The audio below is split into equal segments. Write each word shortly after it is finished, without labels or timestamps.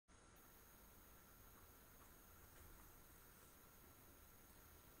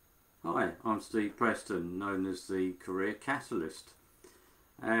I'm Steve Preston, known as the Career Catalyst,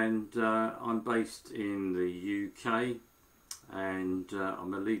 and I'm based in the UK, and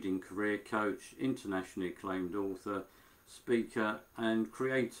I'm a leading career coach, internationally acclaimed author, speaker and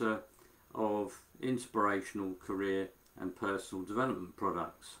creator of inspirational career and personal development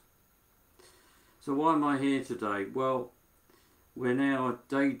products. So why am I here today? Well, we're now at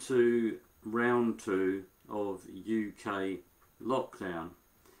day 2, round 2 of UK lockdown,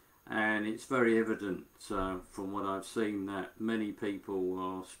 and it's very evident from what I've seen that many people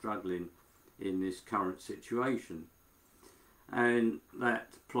are struggling in this current situation, and that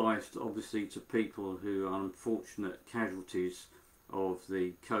applies obviously to people who are unfortunate casualties of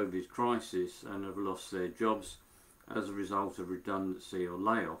the COVID crisis and have lost their jobs as a result of redundancy or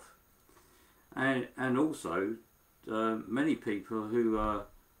layoff, and also many people who are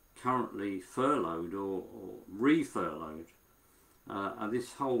currently furloughed or re-furloughed. And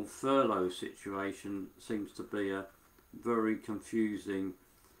this whole furlough situation seems to be a very confusing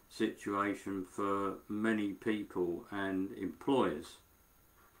situation for many people and employers.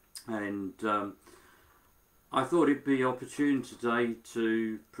 And I thought it'd be opportune today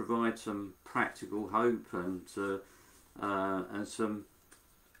to provide some practical hope and some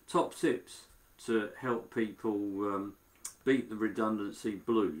top tips to help people beat the redundancy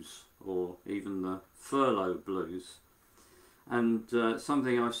blues, or even the furlough blues. And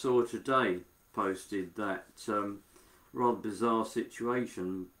something I saw today posted that rather bizarre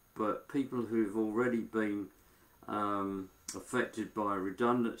situation, but people who've already been affected by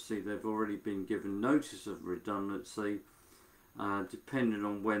redundancy, they've already been given notice of redundancy, depending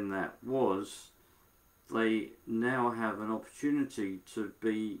on when that was, they now have an opportunity to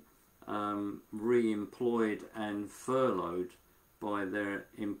be re-employed and furloughed by their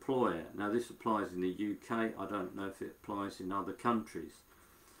employer. Now this applies in the UK, I don't know if it applies in other countries.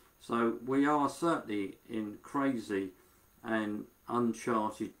 So we are certainly in crazy and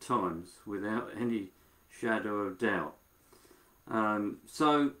uncharted times, without any shadow of doubt.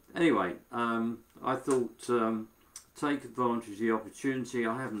 So anyway, I thought take advantage of the opportunity.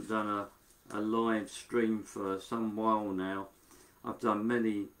 I haven't done a live stream for some while now. I've done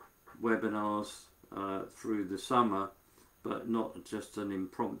many webinars through the summer, but not just an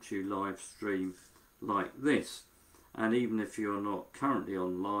impromptu live stream like this. And even if you're not currently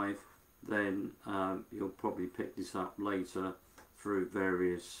on live, then you'll probably pick this up later through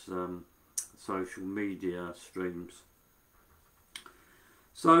various social media streams.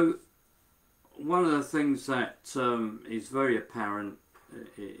 So one of the things that is very apparent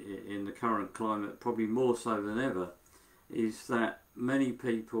in the current climate, probably more so than ever, is that many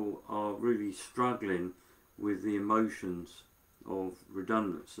people are really struggling with the emotions of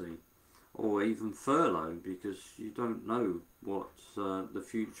redundancy or even furlough, because you don't know what the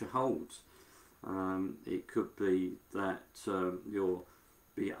future holds. It could be that you'll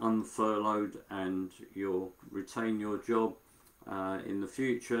be unfurloughed and you'll retain your job in the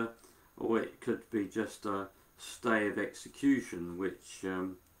future, or it could be just a stay of execution, which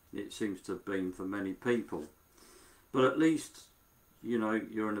it seems to have been for many people. But at least, you know,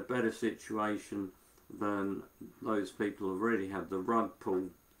 you're in a better situation than those people who already have the rug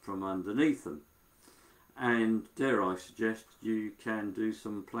pulled from underneath them. And dare I suggest, you can do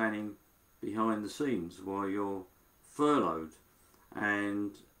some planning behind the scenes while you're furloughed.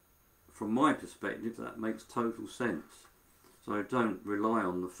 And from my perspective, that makes total sense. So don't rely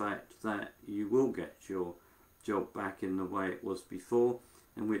on the fact that you will get your job back in the way it was before,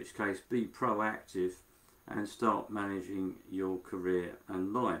 in which case be proactive and start managing your career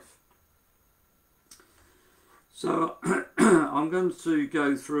and life. So I'm going to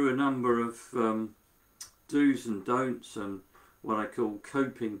go through a number of do's and don'ts and what I call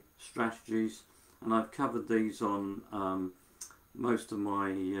coping strategies, and I've covered these on most of my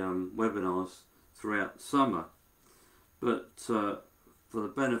webinars throughout the summer. But for the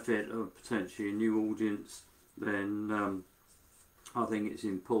benefit of potentially a new audience, then I think it's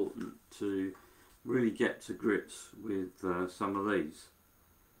important to really get to grips with some of these.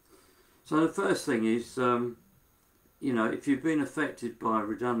 So the first thing is, you know, if you've been affected by a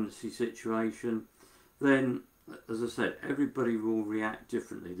redundancy situation, then, as I said, everybody will react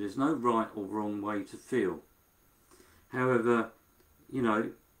differently. There's no right or wrong way to feel. However, you know,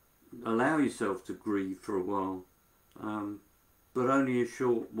 allow yourself to grieve for a while, but only a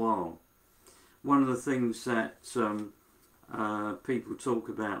short while. One of the things that people talk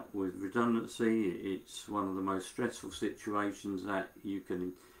about with redundancy, it's one of the most stressful situations that you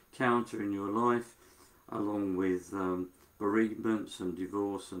can encounter in your life, along with bereavements and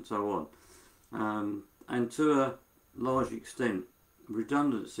divorce and so on. And to a large extent,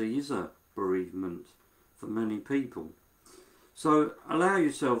 redundancy is a bereavement for many people. So allow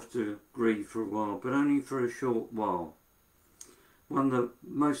yourself to grieve for a while, but only for a short while. One of the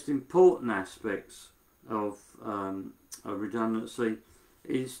most important aspects of a redundancy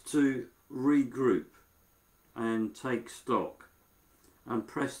is to regroup and take stock and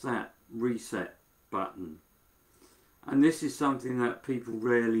press that reset button. And this is something that people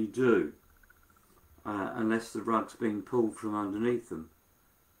rarely do unless the rug's been pulled from underneath them.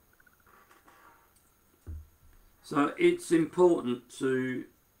 So it's important to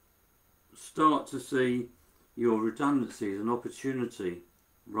start to see your redundancy as an opportunity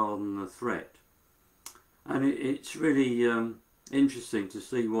rather than a threat. And it's really interesting to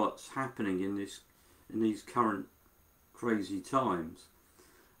see what's happening in these current crazy times.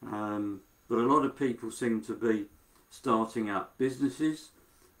 But a lot of people seem to be starting up businesses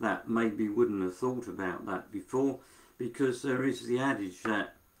that maybe wouldn't have thought about that before, because there is the adage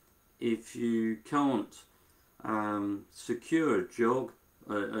that if you can't secure a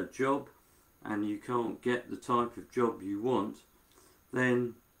job and you can't get the type of job you want,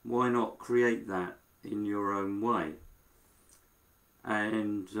 then why not create that in your own way?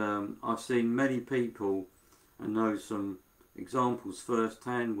 And I've seen many people and know some examples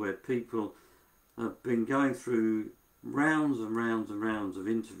firsthand where people have been going through rounds and rounds and rounds of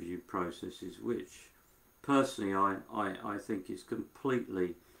interview processes, which personally I think is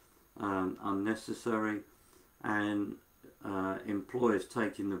completely unnecessary, and employers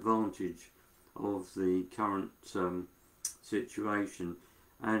taking advantage of the current situation,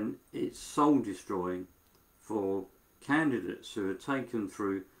 and it's soul destroying for candidates who are taken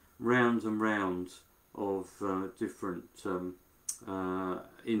through rounds and rounds of different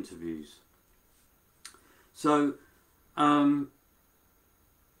interviews. So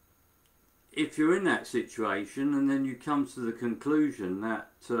if you're in that situation and then you come to the conclusion that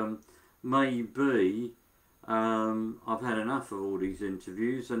maybe I've had enough of all these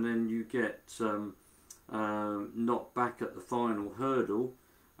interviews, and then you get knocked back at the final hurdle,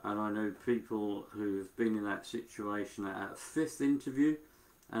 and I know people who have been in that situation at a 5th interview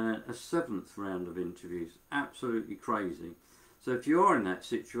and a 7th round of interviews. Absolutely crazy. So if you are in that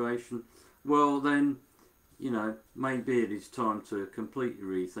situation, well then, you know, maybe it is time to completely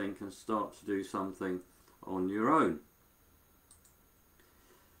rethink and start to do something on your own.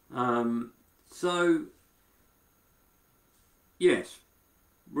 So yes,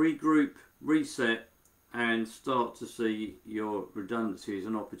 regroup, reset, and start to see your redundancy as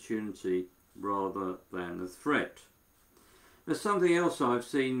an opportunity rather than a threat. There's something else I've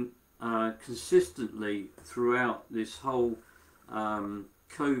seen consistently throughout this whole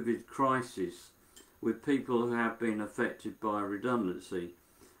COVID crisis with people who have been affected by redundancy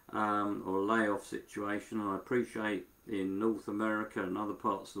or layoff situation. And I appreciate in North America and other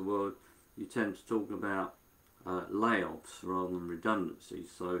parts of the world you tend to talk about layoffs rather than redundancy.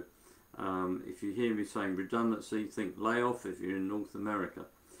 So if you hear me saying redundancy, think layoff if you're in North America.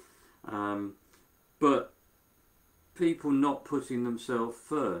 But people not putting themselves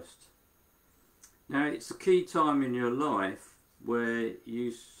first. Now it's a key time in your life where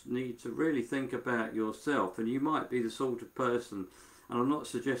you need to really think about yourself, and you might be the sort of person, and I'm not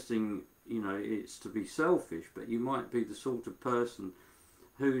suggesting, you know, it's to be selfish, but you might be the sort of person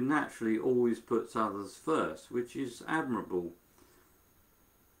who naturally always puts others first, which is admirable.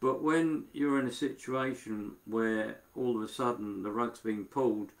 But when you're in a situation where all of a sudden the rug's being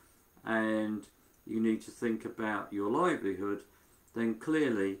pulled and you need to think about your livelihood, then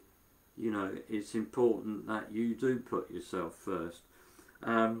clearly, you know, it's important that you do put yourself first.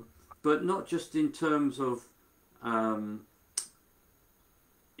 But not just in terms of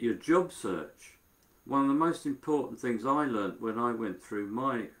your job search. One of the most important things I learnt when I went through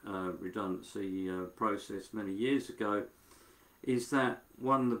my redundancy process many years ago is that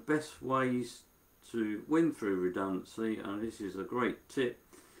one of the best ways to win through redundancy, and this is a great tip,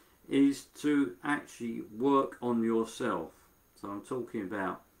 is to actually work on yourself. So I'm talking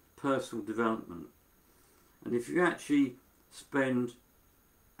about personal development. And if you actually spend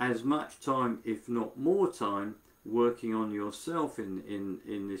as much time, if not more time, working on yourself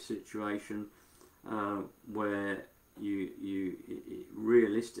in this situation where you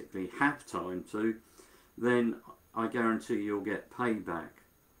realistically have time to, then I guarantee you'll get payback.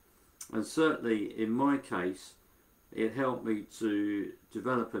 And certainly in my case, it helped me to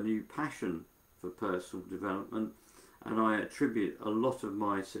develop a new passion for personal development, and I attribute a lot of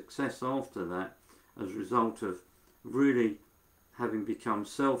my success after that as a result of really having become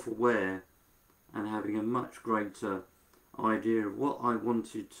self-aware and having a much greater idea of what I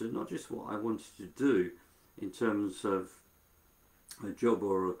wanted to, not just what I wanted to do in terms of a job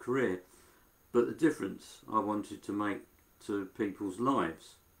or a career, but the difference I wanted to make to people's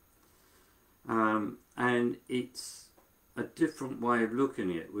lives. And it's a different way of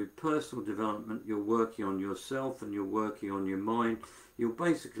looking at it. With personal development, you're working on yourself and you're working on your mind. You're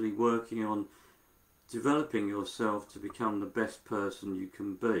basically working on developing yourself to become the best person you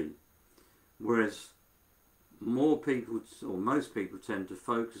can be. Whereas more people, or most people, tend to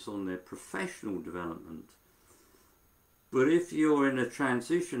focus on their professional development. But if you're in a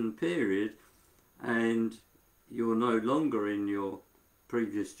transition period and you're no longer in your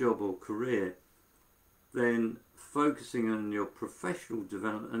previous job or career, then focusing on your professional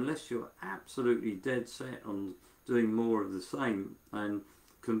development, unless you're absolutely dead set on doing more of the same and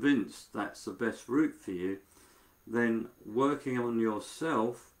convinced that's the best route for you, then working on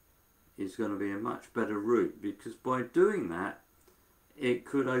yourself is going to be a much better route, because by doing that it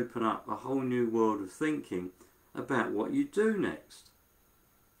could open up a whole new world of thinking about what you do next,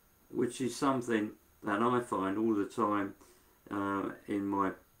 which is something that I find all the time in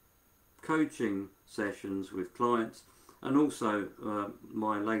my coaching sessions with clients, and also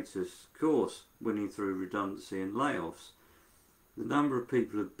my latest course, Winning Through Redundancy and Layoffs. The number of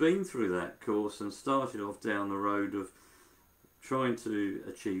people who have been through that course and started off down the road of trying to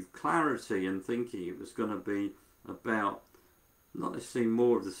achieve clarity and thinking it was going to be about not necessarily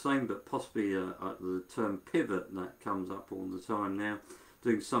more of the same, but possibly the term pivot that comes up all the time now,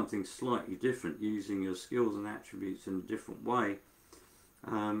 doing something slightly different, using your skills and attributes in a different way.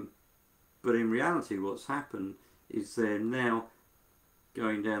 But in reality what's happened is they're now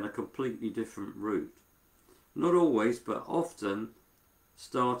going down a completely different route. Not always, but often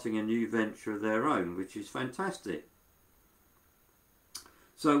starting a new venture of their own, which is fantastic.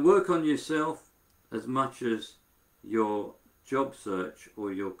 So work on yourself as much as your job search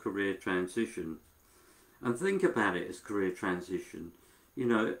or your career transition. And think about it as career transition. You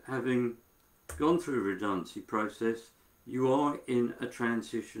know, having gone through a redundancy process, you are in a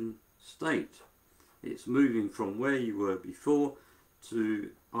transition state. It's moving from where you were before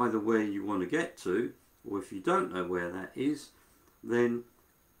to either where you want to get to, or if you don't know where that is, then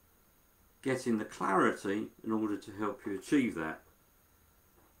getting the clarity in order to help you achieve that.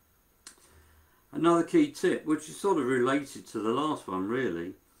 Another key tip, which is sort of related to the last one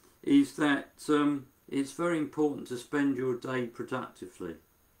really, is that it's very important to spend your day productively.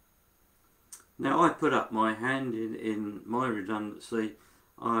 Now, I put up my hand in my redundancy.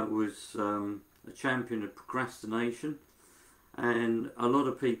 I was a champion of procrastination, and a lot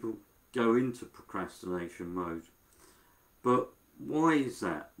of people go into procrastination mode. But why is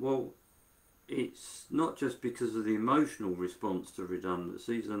that? Well, it's not just because of the emotional response to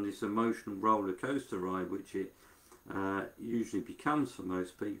redundancies and this emotional roller coaster ride which it usually becomes for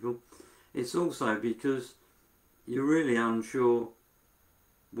most people. It's also because you're really unsure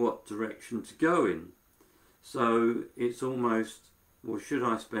what direction to go in. So it's almost, well, should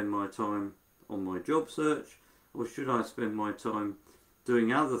I spend my time on my job search, or should I spend my time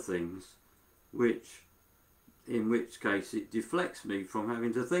doing other things, in which case it deflects me from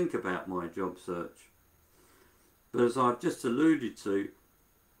having to think about my job search. But as I've just alluded to,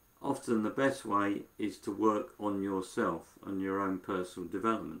 often the best way is to work on yourself and your own personal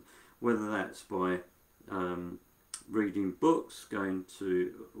development, whether that's by reading books, going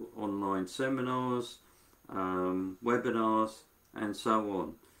to online seminars, webinars and so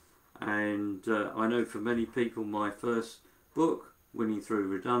on. And I know for many people my first book, Winning Through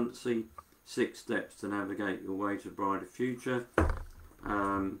Redundancy, 6 Steps to Navigate Your Way to a Brighter Future,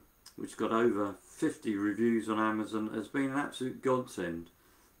 which got over 50 reviews on Amazon, has been an absolute godsend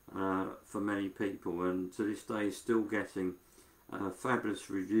for many people, and to this day is still getting fabulous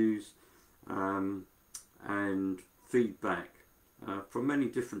reviews and feedback from many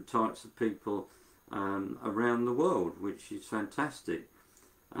different types of people around the world, which is fantastic.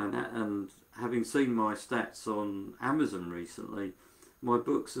 And having seen my stats on Amazon recently, my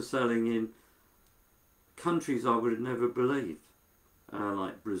books are selling in countries I would have never believed,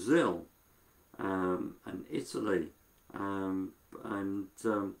 like Brazil and Italy and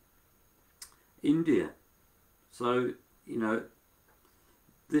India. So, you know,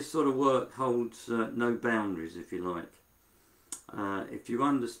 this sort of work holds no boundaries, if you like. If you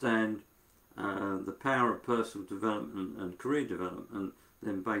understand the power of personal development and career development,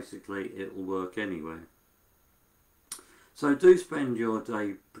 then basically it will work anywhere. So do spend your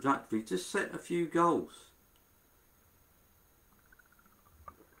day productively. Just set a few goals.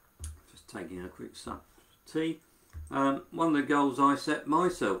 Just taking a quick sup of tea. One of the goals I set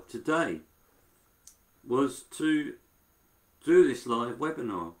myself today was to do this live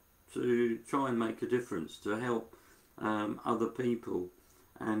webinar, to try and make a difference, to help other people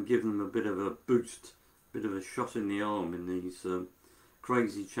and give them a bit of a boost, a bit of a shot in the arm in these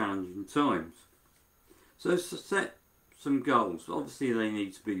crazy challenging times. So set some goals. Obviously they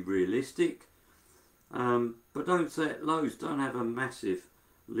need to be realistic, but don't set loads. Don't have a massive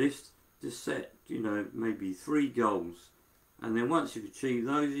list. Just set, maybe 3 goals, and then once you've achieved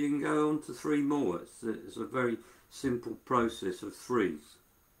those, you can go on to 3 more. It's a very simple process of 3s.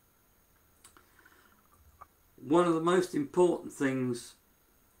 One of the most important things,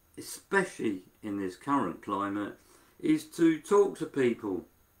 especially in this current climate, is to talk to people.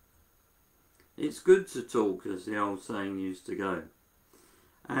 It's good to talk, as the old saying used to go.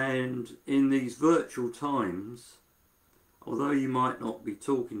 And in these virtual times, although you might not be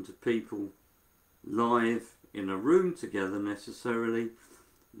talking to people live in a room together necessarily,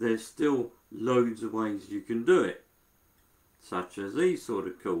 there's still loads of ways you can do it, such as these sort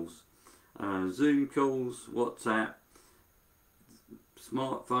of calls. Zoom calls, WhatsApp,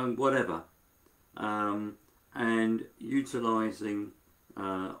 smartphone, whatever, and utilising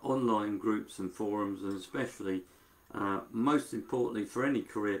online groups and forums, and especially, most importantly for any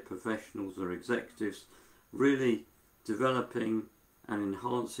career professionals or executives, really developing and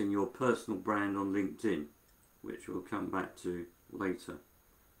enhancing your personal brand on LinkedIn, which we'll come back to later.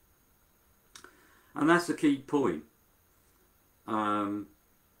 And that's a key point.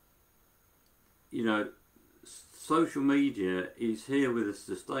 Social media is here with us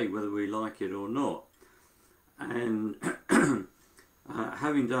to stay, whether we like it or not. And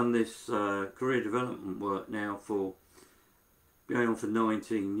having done this career development work now for going on for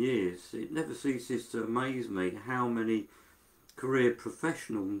 19 years, it never ceases to amaze me how many career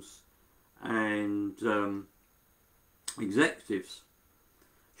professionals and executives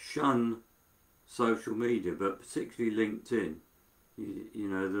shun social media, but particularly LinkedIn.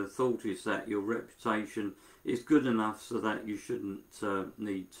 The thought is that your reputation is good enough so that you shouldn't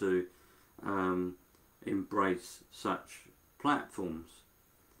need to embrace such platforms.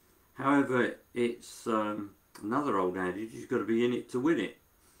 However, it's another old adage, you've got to be in it to win it.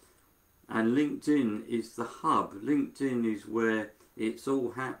 And LinkedIn is the hub. LinkedIn is where it's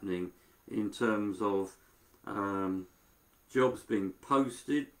all happening in terms of jobs being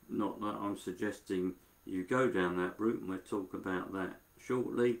posted. Not that I'm suggesting you go down that route, and we'll talk about that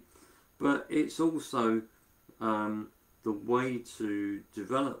shortly. But it's also the way to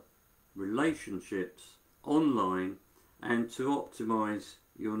develop relationships online and to optimize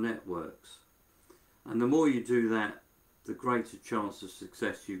your networks. And the more you do that, the greater chance of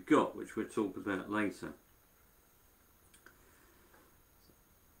success you've got, which we'll talk about later.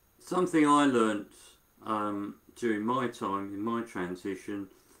 Something I learnt during my time, in my transition,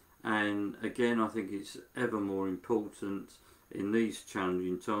 and again I think it's ever more important in these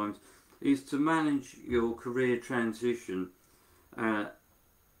challenging times, is to manage your career transition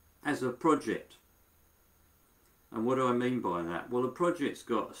as a project. And what do I mean by that? Well, a project's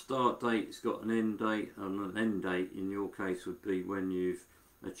got a start date, it's got an end date, and an end date in your case would be when you've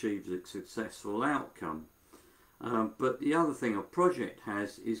achieved a successful outcome. But the other thing a project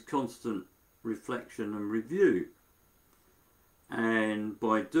has is constant reflection and review. And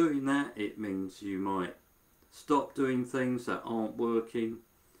by doing that, it means you might stop doing things that aren't working,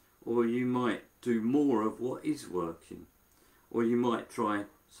 or you might do more of what is working, or you might try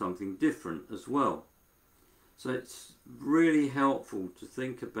something different as well. So it's really helpful to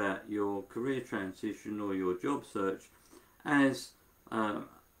think about your career transition or your job search as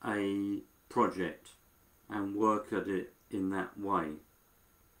a project and work at it in that way.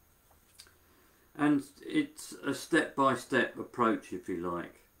 And it's a step-by-step approach, if you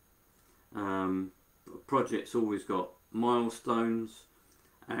like. A project's always got milestones,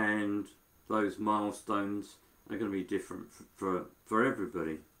 and those milestones are going to be different for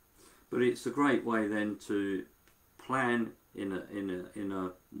everybody. But it's a great way then to plan in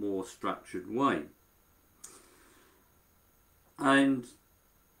a more structured way. And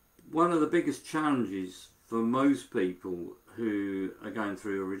one of the biggest challenges for most people who are going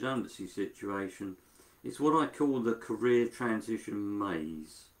through a redundancy situation is what I call the career transition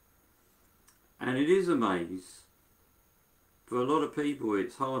maze. And it is a maze. For a lot of people,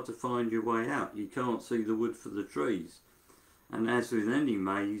 it's hard to find your way out. You can't see the wood for the trees. And as with any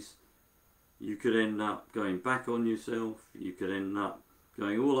maze, you could end up going back on yourself, you could end up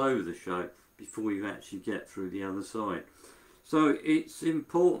going all over the show before you actually get through the other side. So it's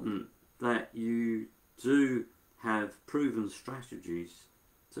important that you do have proven strategies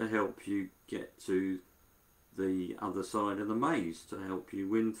to help you get to the other side of the maze, to help you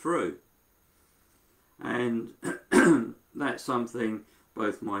win through. And that's something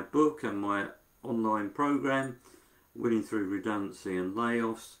both my book and my online program winning through redundancy and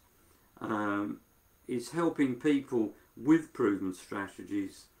layoffs. It's helping people with proven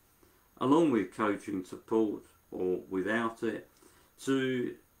strategies, along with coaching support or without it,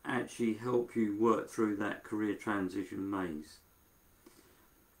 to actually help you work through that career transition maze.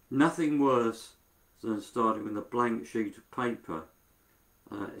 Nothing worse than starting with a blank sheet of paper,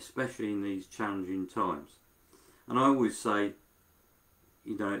 especially in these challenging times. And I always say,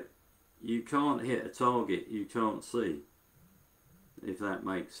 you know, you can't hit a target you can't see, if that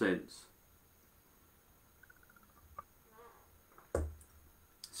makes sense.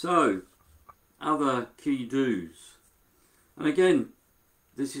 So, other key do's. And again,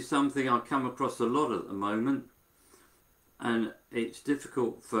 this is something I come across a lot at the moment, and it's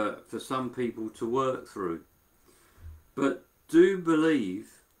difficult for some people to work through. But do believe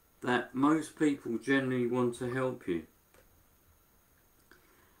that most people generally want to help you.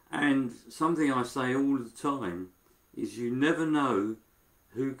 And something I say all the time is you never know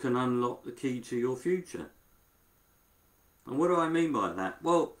who can unlock the key to your future. And what do I mean by that?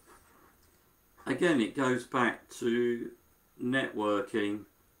 Well, again, it goes back to networking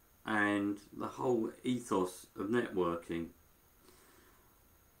and the whole ethos of networking.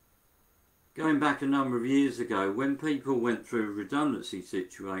 Going back a number of years ago, when people went through a redundancy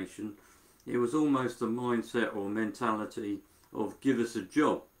situation, it was almost a mindset or mentality of give us a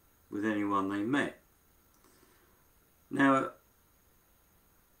job with anyone they met. Now,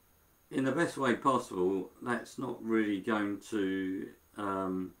 in the best way possible, that's not really going to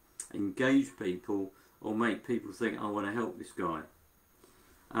engage people or make people think, I want to help this guy.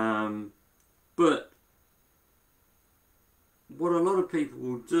 But what a lot of people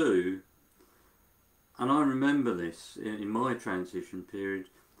will do, and I remember this in my transition period,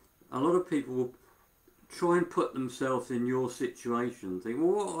 a lot of people will try and put themselves in your situation and think,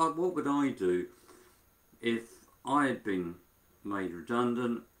 well, what would I do if I had been made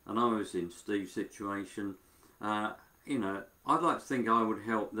redundant and I was in Steve's situation? You know, I'd like to think I would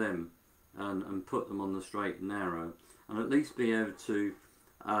help them and put them on the straight and narrow, and at least be able to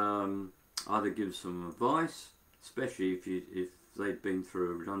either give some advice, especially if they've been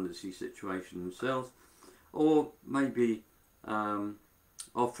through a redundancy situation themselves, or maybe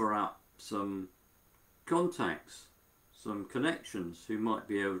offer up some contacts, some connections who might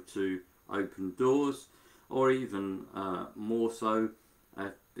be able to open doors, or even more so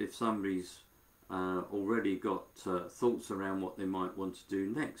if somebody's already got thoughts around what they might want to do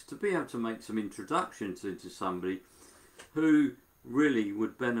next, to be able to make some introductions into somebody who really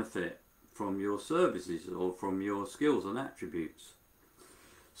would benefit from your services or from your skills and attributes.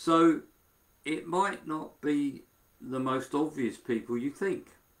 So it might not be the most obvious people you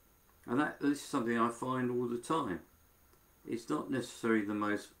think, and this is something I find all the time. It's not necessarily the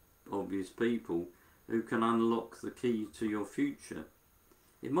most obvious people who can unlock the key to your future.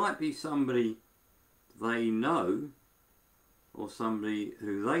 It might be somebody they know, or somebody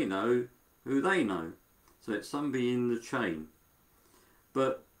who they know who they know. So it's somebody in the chain.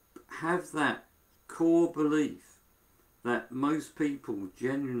 But have that core belief that most people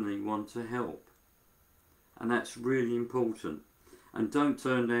genuinely want to help. And that's really important. And don't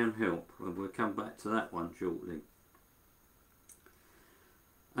turn down help. And we'll come back to that one shortly.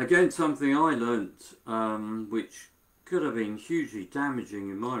 Again, something I learnt, which could have been hugely damaging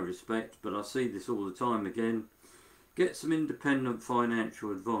in my respect, but I see this all the time again. Get some independent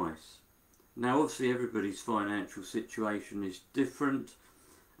financial advice. Now, obviously, everybody's financial situation is different,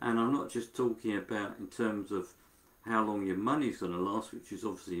 and I'm not just talking about in terms of how long your money's going to last, which is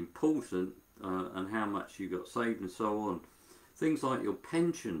obviously important, and how much you got saved and so on. Things like your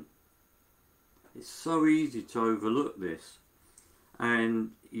pension. It's so easy to overlook this,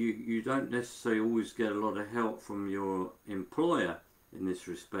 and you don't necessarily always get a lot of help from your employer in this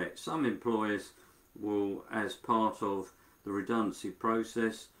respect. Some employers will, as part of the redundancy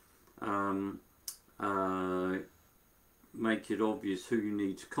process, make it obvious who you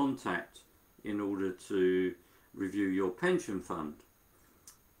need to contact in order to review your pension fund.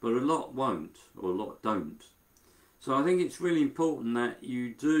 But a lot won't, or a lot don't. So I think it's really important that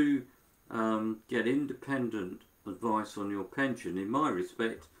you do get independent advice on your pension. In my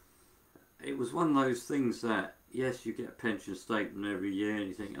respect, it was one of those things that, yes, you get a pension statement every year and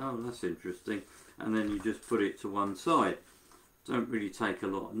you think, oh, that's interesting, and then you just put it to one side. Don't really take a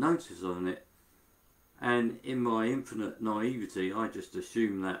lot of notice on it. And in my infinite naivety, I just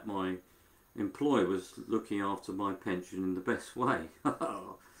assumed that my employer was looking after my pension in the best way.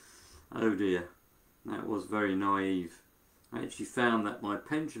 Oh dear, that was very naive. I actually found that my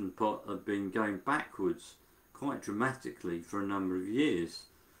pension pot had been going backwards quite dramatically for a number of years.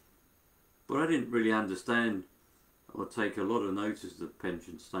 But I didn't really understand or take a lot of notice of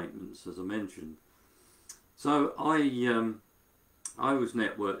pension statements, as I mentioned. So I was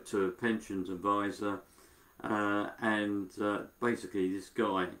networked to a pensions advisor, and basically this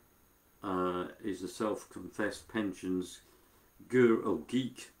guy is a self-confessed pensions guru or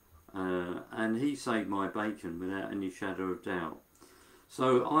geek, and he saved my bacon without any shadow of doubt.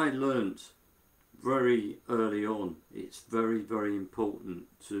 So I learnt very early on it's very, very important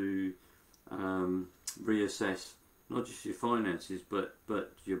to reassess not just your finances but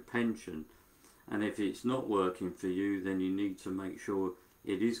your pension, and if it's not working for you, then you need to make sure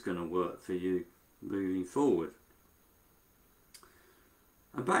it is going to work for you moving forward.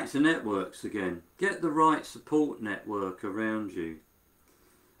 And back to networks again. Get the right support network around you.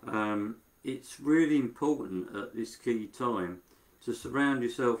 It's really important at this key time to surround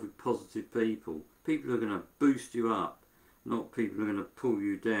yourself with positive people. People who are going to boost you up, not people who are going to pull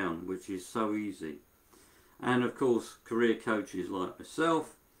you down, which is so easy. And of course, career coaches like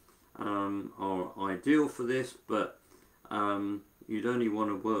myself are ideal for this, but you'd only want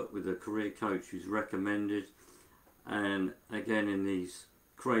to work with a career coach who's recommended. And again, in these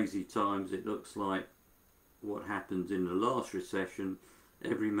crazy times, it looks like what happened in the last recession.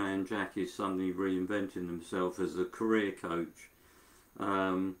 Every man Jack is suddenly reinventing himself as a career coach.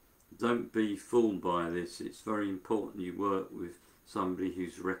 Don't be fooled by this. It's very important you work with somebody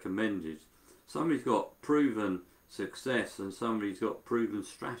who's recommended. Somebody's got proven success and somebody's got proven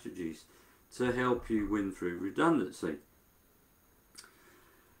strategies to help you win through redundancy.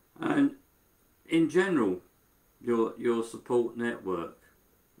 And in general, your support network,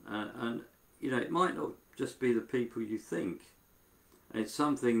 and you know, it might not just be the people you think. It's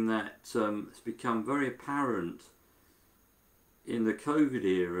something that has become very apparent in the COVID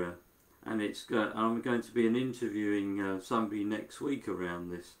era, and I'm going to be interviewing somebody next week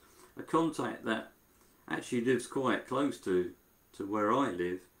around this. A contact that actually lives quite close to where I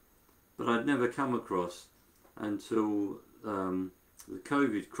live, but I'd never come across until the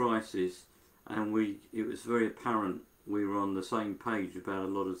COVID crisis, and it was very apparent we were on the same page about a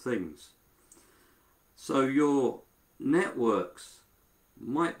lot of things. So your networks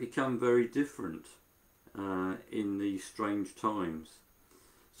might become very different in these strange times.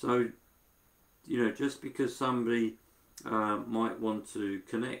 So, you know, just because somebody might want to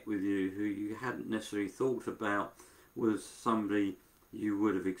connect with you who you hadn't necessarily thought about was somebody you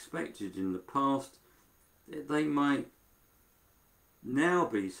would have expected in the past, they might now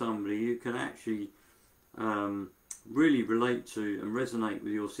be somebody you can actually really relate to and resonate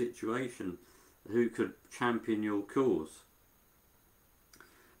with your situation, who could champion your cause.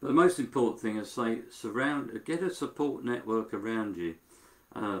 But the most important thing is, get a support network around you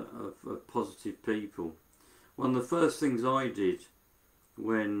of positive people. One of the first things I did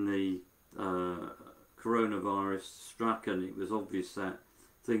when the coronavirus struck and it was obvious that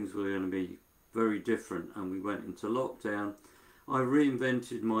things were going to be very different and we went into lockdown, I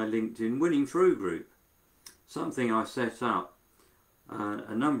reinvented my LinkedIn Winning Through group. Something I set up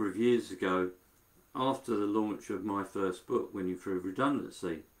a number of years ago after the launch of my first book, Winning Through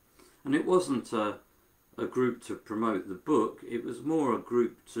Redundancy. And it wasn't a group to promote the book, it was more a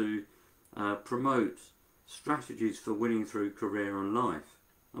group to promote strategies for winning through career and life.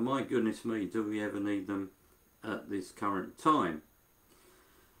 And my goodness me, do we ever need them at this current time.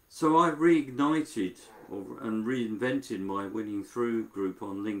 So I reignited and reinvented my Winning Through group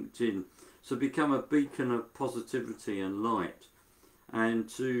on LinkedIn to become a beacon of positivity and light, and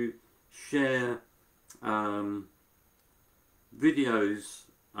to share videos,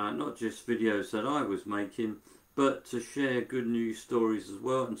 not just videos that I was making, but to share good news stories as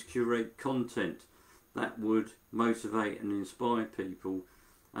well, and to curate content that would motivate and inspire people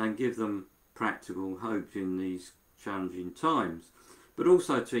and give them practical hope in these challenging times, but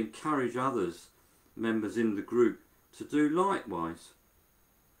also to encourage others, members in the group, to do likewise.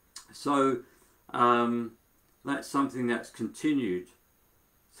 So that's something that's continued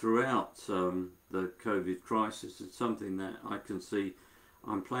throughout the COVID crisis. It's something that I can see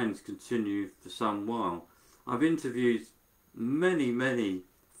I'm planning to continue for some while. I've interviewed many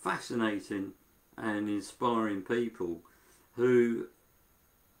fascinating and inspiring people who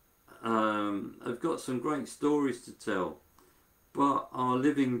have got some great stories to tell, but are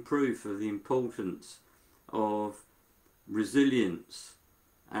living proof of the importance of resilience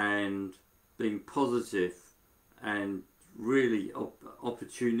and being positive and really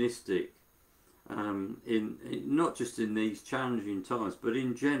opportunistic in not just in these challenging times, but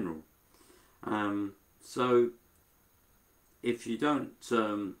in general. So if you don't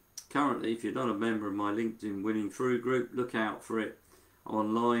currently, if you're not a member of my LinkedIn Winning Through group, look out for it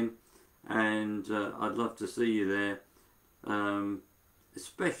online. and I'd love to see you there,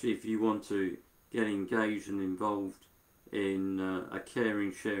 especially if you want to get engaged and involved in a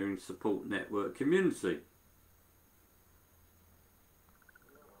caring, sharing, support network community.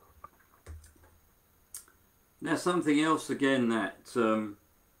 Now, something else again that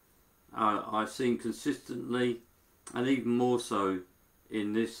I've seen consistently, and even more so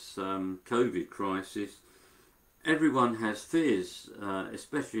in this COVID crisis, everyone has fears,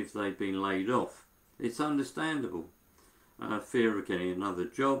 especially if they've been laid off. It's understandable. Fear of getting another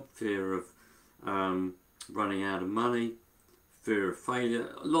job, fear of running out of money, fear of failure,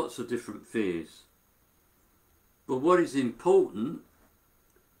 lots of different fears. But what is important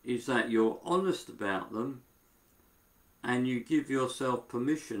is that you're honest about them and you give yourself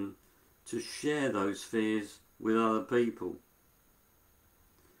permission to share those fears with other people.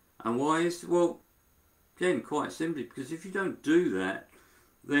 And why is, well, again, quite simply, because if you don't do that,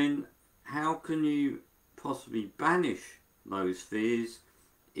 then how can you possibly banish those fears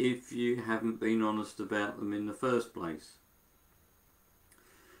if you haven't been honest about them in the first place?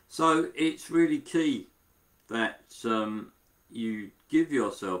 So it's really key that you give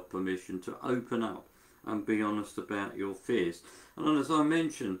yourself permission to open up and be honest about your fears. And as I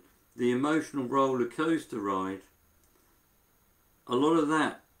mentioned, the emotional roller coaster ride, a lot of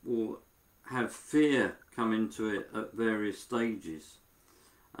that will have fear come into it at various stages,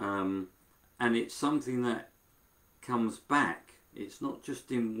 and it's something that comes back. It's not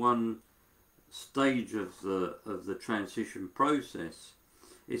just in one stage of the transition process.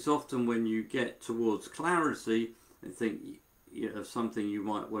 It's often when you get towards clarity and think of something you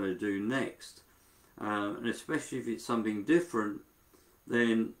might want to do next, and especially if it's something different,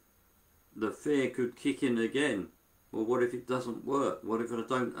 then the fear could kick in again. Well, what if it doesn't work? What if I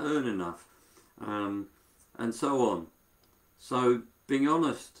don't earn enough? And so on. So being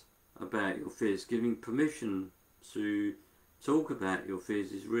honest about your fears, giving permission to talk about your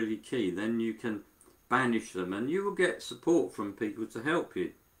fears is really key. Then you can banish them and you will get support from people to help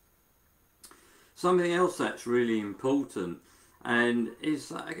you. Something else that's really important and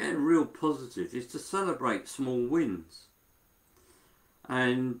is, again, real positive, is to celebrate small wins.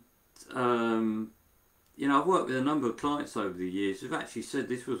 And you know, I've worked with a number of clients over the years who've actually said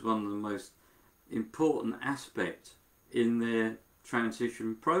this was one of the most important aspects in their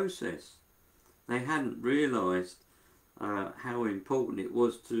transition process. They hadn't realised how important it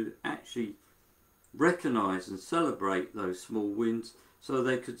was to actually recognise and celebrate those small wins so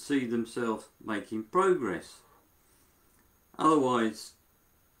they could see themselves making progress. Otherwise,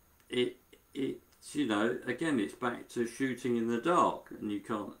 it's, you know, again, it's back to shooting in the dark and you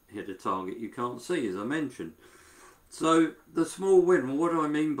can't hit a target you can't see, as I mentioned. So the small win, well, what do I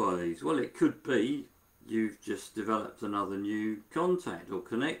mean by these? Well, it could be you've just developed another new contact or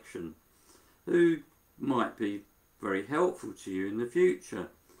connection who might be very helpful to you in the future.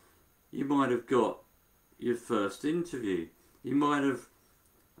 You might have got your first interview. You might have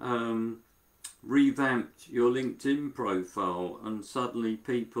revamped your LinkedIn profile and suddenly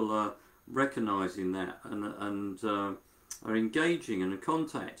people are recognising that and are engaging and are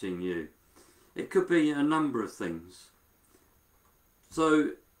contacting you. It could be a number of things.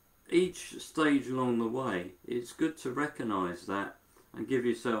 So each stage along the way, it's good to recognise that and give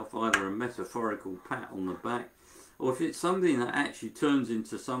yourself either a metaphorical pat on the back, or if it's something that actually turns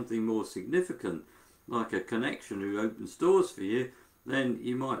into something more significant, like a connection who opens doors for you, then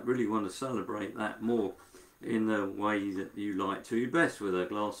you might really want to celebrate that more in the way that you like to best, with a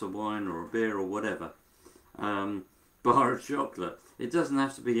glass of wine or a beer or whatever, bar of chocolate. It doesn't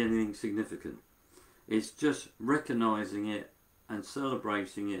have to be anything significant. It's just recognising it and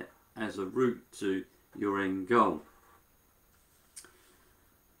celebrating it as a route to your end goal.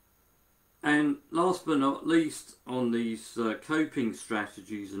 And last but not least, on these coping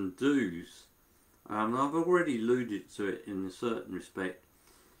strategies and do's, I've already alluded to it in a certain respect.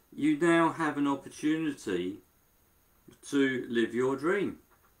 You now have an opportunity to live your dream.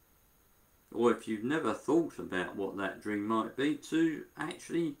 Or if you've never thought about what that dream might be, to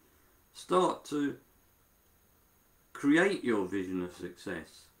actually start to create your vision of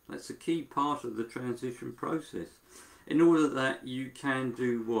success. That's a key part of the transition process, in order that you can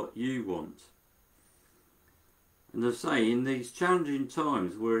do what you want. And as I say, in these challenging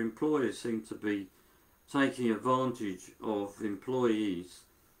times where employers seem to be taking advantage of employees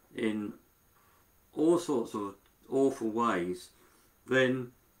in all sorts of awful ways,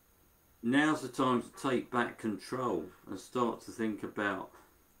 then now's the time to take back control and start to think about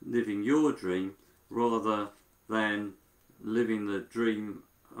living your dream rather than living the dream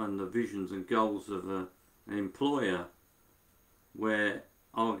and the visions and goals of an employer, where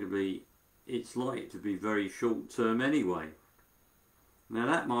arguably it's likely to be very short term anyway. Now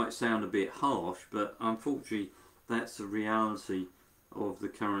that might sound a bit harsh, but unfortunately that's the reality of the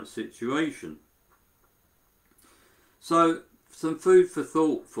current situation. So some food for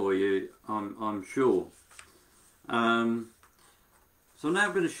thought for you, I'm sure. So now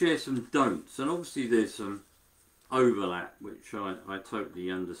I'm going to share some don'ts, and obviously there's some overlap which I totally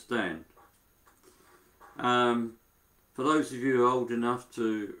understand. For those of you who are old enough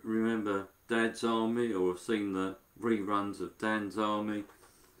to remember Dad's Army or have seen the reruns of Dan's Army,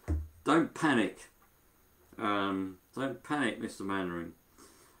 don't panic. Don't panic, Mr. Mannering.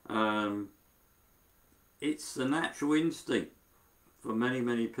 It's the natural instinct for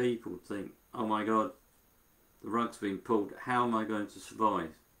many people to think, oh my God, the rug's been pulled, how am I going to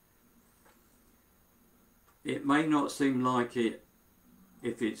survive? It may not seem like it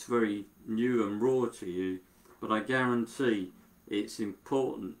if it's very new and raw to you, but I guarantee it's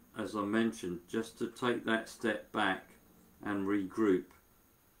important, as I mentioned, just to take that step back and regroup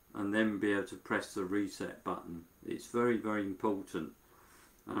and then be able to press the reset button. It's very important.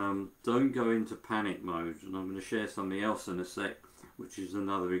 Don't go into panic mode, and I'm going to share something else in a sec which is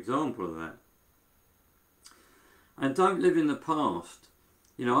another example of that. And don't live in the past.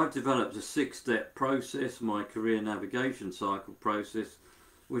 You know, I've developed a 6-step process, my career navigation cycle process,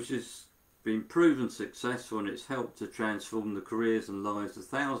 which has been proven successful, and it's helped to transform the careers and lives of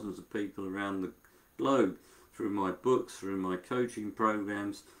thousands of people around the globe through my books, through my coaching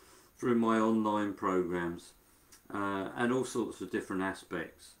programs, through my online programs, and all sorts of different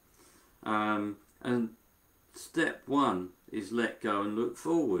aspects. And step 1 is let go and look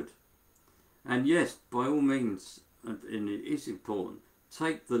forward. And yes, by all means, and it is important,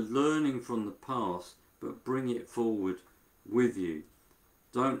 take the learning from the past but bring it forward with you.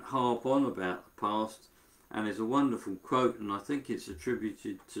 Don't harp on about the past. And there's a wonderful quote, and I think it's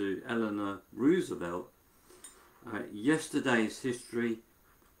attributed to Eleanor Roosevelt. Yesterday is history,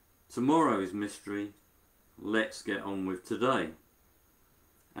 tomorrow is mystery, let's get on with today.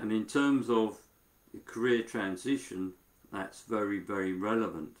 And in terms of the career transition, that's very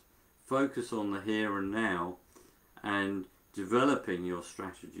relevant. Focus on the here and now and developing your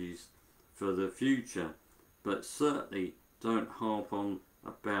strategies for the future, but certainly don't harp on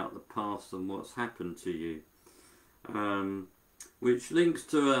about the past and what's happened to you. Which links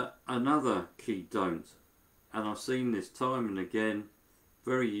to another key don't, and I've seen this time and again,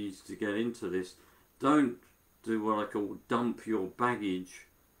 very easy to get into this. Don't do what I call dump your baggage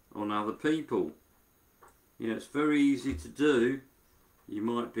on other people. You know, it's very easy to do. You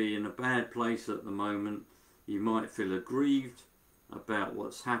might be in a bad place at the moment. You might feel aggrieved about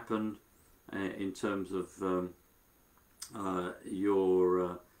what's happened in terms of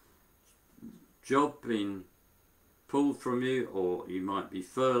your job being pulled from you, or you might be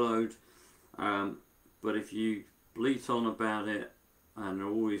furloughed. But if you bleat on about it and are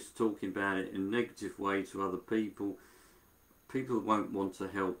always talking about it in a negative way to other people, people won't want to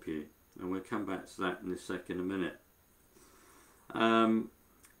help you. And we'll come back to that in a minute. And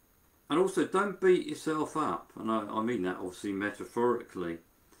also, don't beat yourself up, and I mean that obviously metaphorically.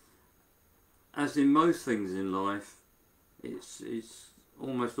 As in most things in life, it's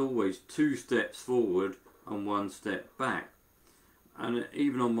almost always 2 steps forward and 1 step back. And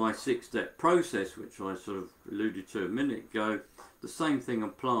even on my 6-step process, which I sort of alluded to a minute ago, the same thing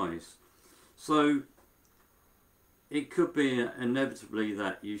applies. So it could be inevitably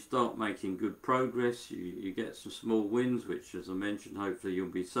that you start making good progress, you get some small wins, which, as I mentioned, hopefully you'll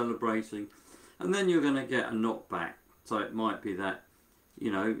be celebrating, and then you're going to get a knockback. So it might be that,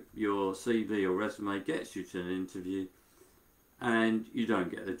 you know, your CV or resume gets you to an interview and you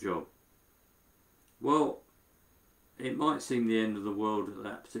don't get the job. Well, it might seem the end of the world at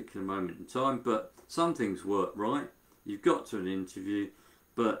that particular moment in time, but some things work right. You've got to an interview,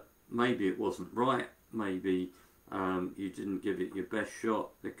 but maybe it wasn't right, maybe you didn't give it your best shot.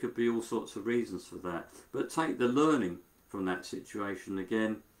 There could be all sorts of reasons for that. But take the learning from that situation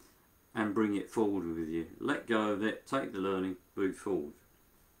again and bring it forward with you. Let go of it, take the learning, move forward.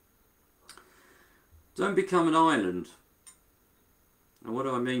 Don't become an island. And what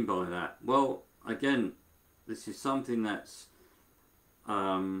do I mean by that? Well, again, this is something that's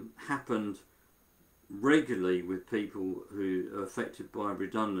happened regularly with people who are affected by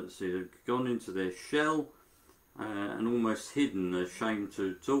redundancy. They've gone into their shell and almost hidden, ashamed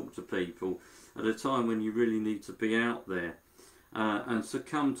to talk to people at a time when you really need to be out there, and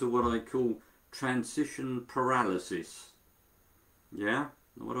succumb to what I call transition paralysis. Yeah?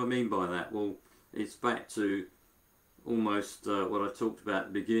 What do I mean by that? Well, it's back to almost what I talked about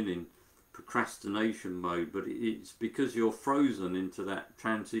at the beginning, procrastination mode, but it's because you're frozen into that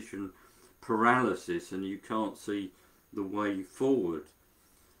transition paralysis and you can't see the way forward.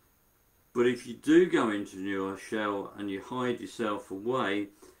 But if you do go into your shell and you hide yourself away,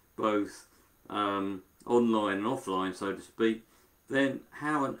 both online and offline, so to speak, then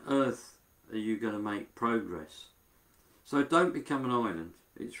how on earth are you going to make progress? So don't become an island.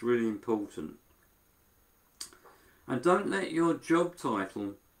 It's really important. And don't let your job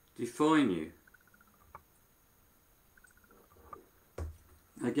title define you.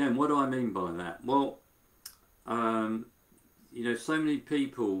 Again, what do I mean by that? Well, you know, so many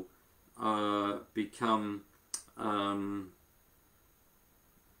people become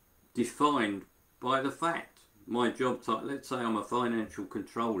defined by the fact my job title. Let's say I'm a financial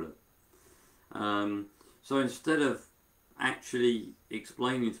controller. So instead of actually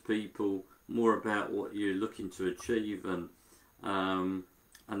explaining to people more about what you're looking to achieve and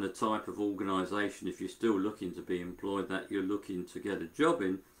the type of organisation, if you're still looking to be employed, that you're looking to get a job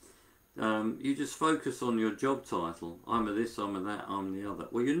in, you just focus on your job title. I'm a this, I'm a that, I'm the other.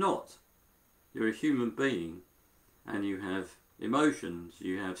 Well, you're not. You're a human being, and you have emotions,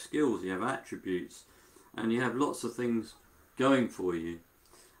 you have skills, you have attributes, and you have lots of things going for you.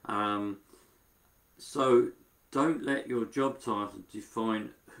 So don't let your job title define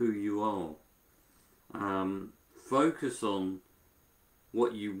who you are. Focus on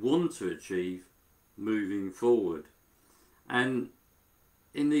what you want to achieve moving forward. And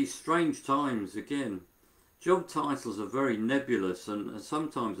in these strange times, again, job titles are very nebulous, and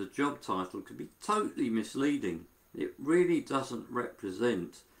sometimes a job title can be totally misleading. It really doesn't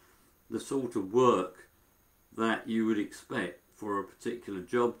represent the sort of work that you would expect for a particular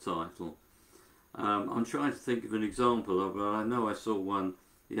job title. I'm trying to think of an example of it. I know I saw one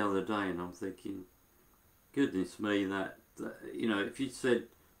the other day and I'm thinking, goodness me, that you know, if you said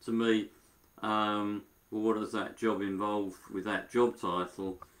to me, well, what does that job involve with that job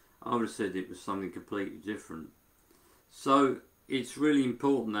title, I would have said it was something completely different. So it's really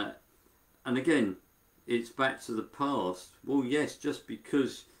important that, and again, it's back to the past. Well, yes, just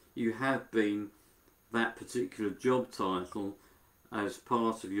because you have been that particular job title as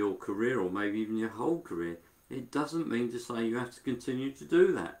part of your career, or maybe even your whole career, it doesn't mean to say you have to continue to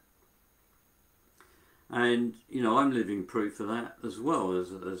do that. And you know, I'm living proof of that as well as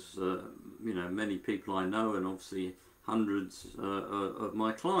you know, many people I know, and obviously hundreds of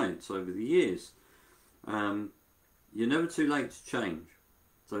my clients over the years. You're never too late to change.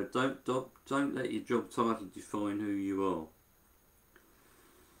 So don't let your job title define who you are.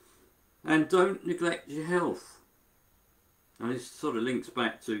 And don't neglect your health. And this sort of links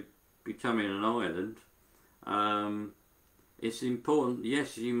back to becoming an island. It's important.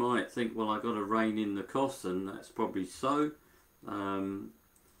 Yes, you might think, well, I've got to rein in the costs, and that's probably so.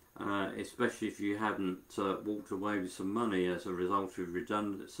 Especially if you haven't walked away with some money as a result of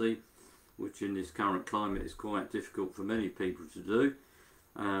redundancy, which in this current climate is quite difficult for many people to do,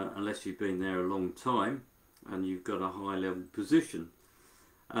 unless you've been there a long time and you've got a high level position.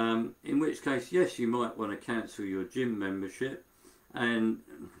 In which case, yes, you might want to cancel your gym membership, and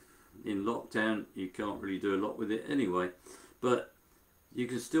in lockdown you can't really do a lot with it anyway, but you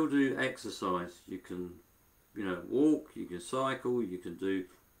can still do exercise. You can, you know, walk, you can cycle, you can do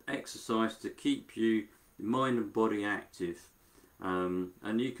exercise to keep you mind and body active,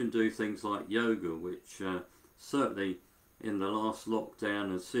 and you can do things like yoga, which certainly in the last lockdown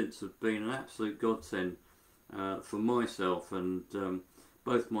and since have been an absolute godsend for myself and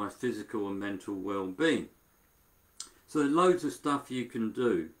both my physical and mental well-being. So there's loads of stuff you can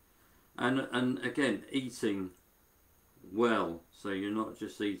do, and again, eating well, so you're not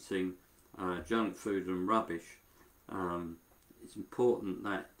just eating junk food and rubbish. It's important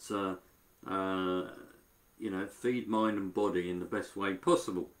that you know, feed mind and body in the best way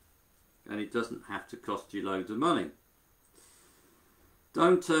possible, and it doesn't have to cost you loads of money.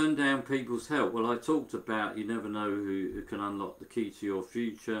 Don't turn down people's help. Well, I talked about you never know who can unlock the key to your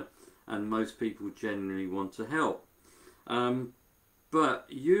future, and most people genuinely want to help. But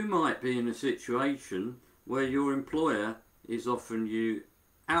you might be in a situation where your employer is offering you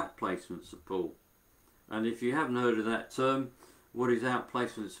outplacement support. And if you haven't heard of that term, what is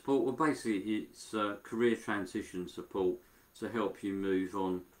outplacement support? Well, basically it's career transition support to help you move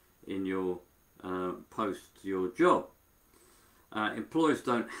on in your post your job. Employers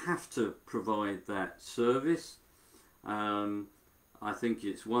don't have to provide that service. I think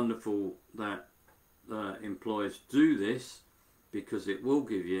it's wonderful that employers do this because it will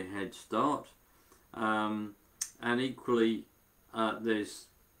give you a head start. And equally, there's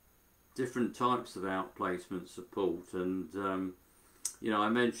different types of outplacement support, and you know, I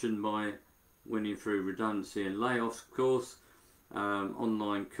mentioned my winning through redundancy and layoffs course.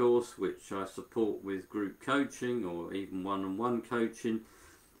 online course which I support with group coaching or even one-on-one coaching,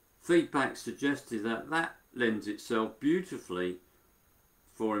 feedback suggested that that lends itself beautifully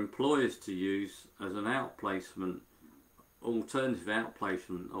for employers to use as an alternative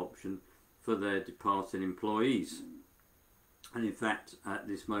outplacement option for their departing employees. And in fact, at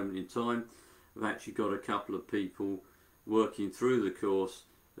this moment in time, I've actually got a couple of people working through the course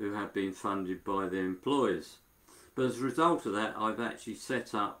who have been funded by their employers. But as a result of that, I've actually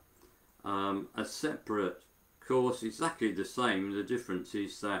set up a separate course, exactly the same. The difference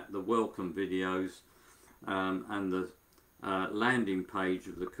is that the welcome videos and the landing page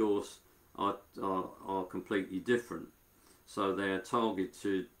of the course are completely different. So they are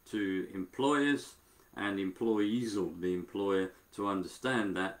targeted to employers and employees of the employer to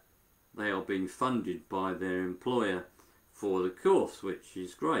understand that they are being funded by their employer for the course, which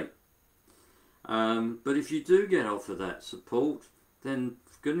is great. But if you do get offered that support, then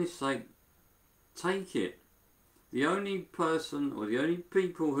for goodness sake, take it. The only person or the only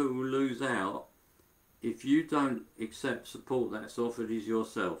people who will lose out if you don't accept support that's offered is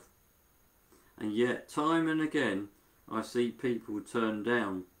yourself. And yet, time and again, I see people turn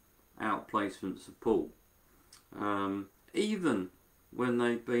down outplacement support, even when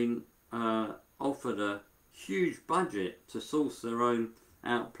they've been offered a huge budget to source their own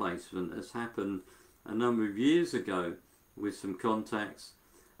outplacement, as happened a number of years ago with some contacts.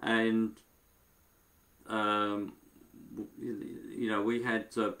 And you know, we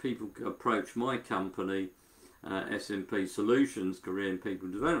had people approach my company, SMP Solutions, Career and People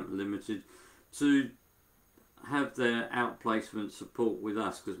Development Limited, to have their outplacement support with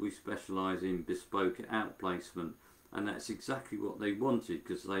us because we specialise in bespoke outplacement, and that's exactly what they wanted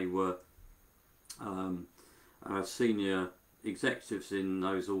because they were senior executives in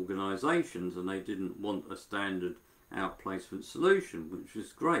those organisations and they didn't want a standard outplacement solution, which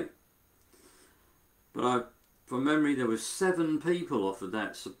was great. But from memory, there were 7 people offered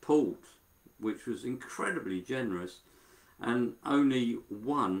that support, which was incredibly generous, and only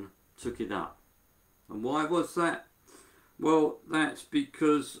 1 took it up. And why was that? Well, that's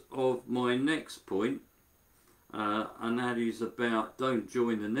because of my next point, and that is about don't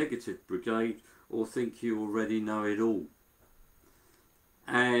join the negative brigade or think you already know it all.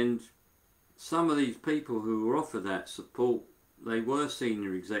 And some of these people who were offered that support, they were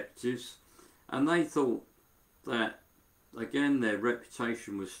senior executives, and they thought that, again, their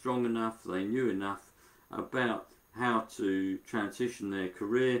reputation was strong enough, they knew enough about how to transition their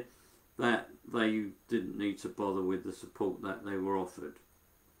career, that they didn't need to bother with the support that they were offered.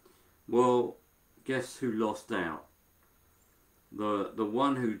 Well, guess who lost out? The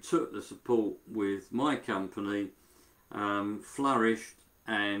one who took the support with my company flourished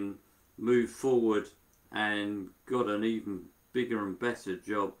and moved forward and got an even bigger and better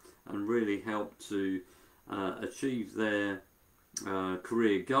job and really helped to achieve their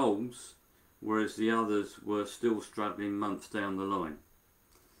career goals, whereas the others were still struggling months down the line.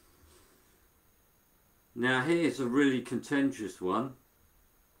 Now here's a really contentious one,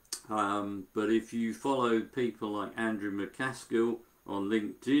 but if you follow people like Andrew McCaskill on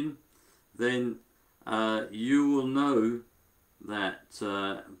LinkedIn, then you will know that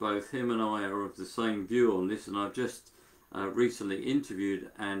both him and I are of the same view on this, and I've just recently interviewed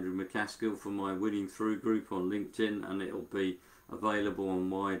Andrew McCaskill for my Winning Through group on LinkedIn, and it'll be available on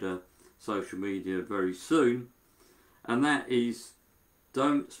wider social media very soon. And that is,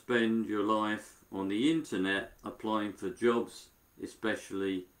 don't spend your life on the internet applying for jobs,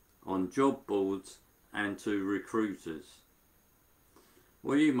 especially on job boards and to recruiters.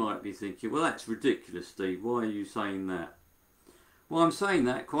 Well, you might be thinking, well, that's ridiculous, Steve. Why are you saying that? Well, I'm saying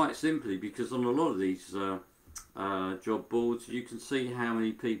that quite simply because on a lot of these job boards you can see how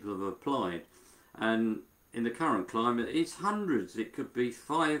many people have applied, and in the current climate it's hundreds. It could be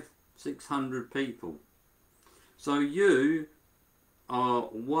 500-600 people. So you are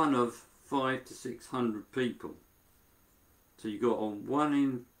one of 500 to 600 people. So you've got a 1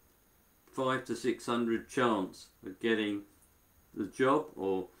 in 500 to 600 chance of getting the job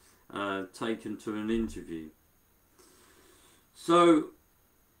or taken to an interview. So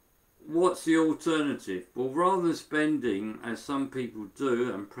what's the alternative? Well, rather than spending, as some people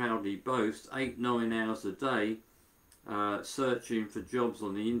do and proudly boast, 8-9 hours a day searching for jobs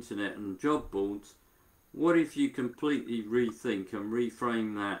on the internet and job boards, what if you completely rethink and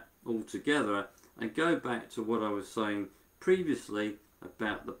reframe that altogether and go back to what I was saying previously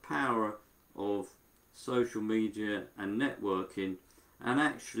about the power of social media and networking, and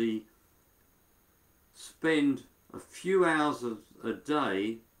actually spend a few hours a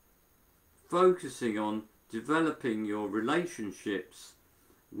day focusing on developing your relationships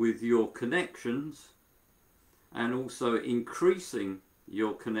with your connections, and also increasing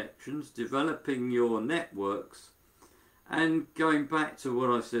your connections, developing your networks, and going back to what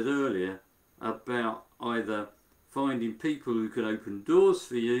I said earlier about either finding people who can open doors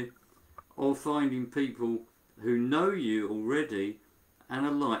for you, or finding people who know you already and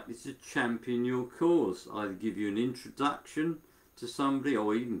are likely to champion your cause, either give you an introduction to somebody,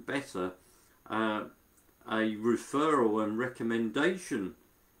 or even better, a referral and recommendation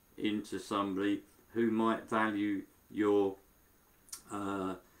into somebody who might value your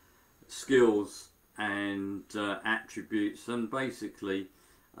skills and attributes, and basically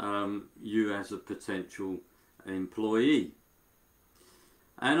you as a potential employee.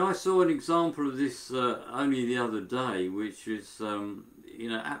 And I saw an example of this only the other day, which is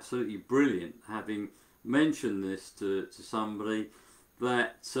absolutely brilliant, having mentioned this to somebody,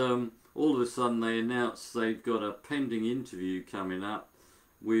 that all of a sudden they announced they've got a pending interview coming up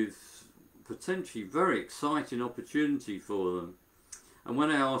with potentially very exciting opportunity for them. And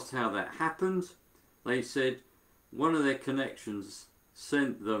when I asked how that happened, they said one of their connections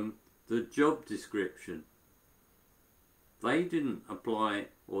sent them the job description. They didn't apply,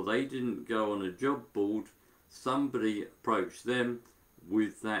 or they didn't go on a job board. Somebody approached them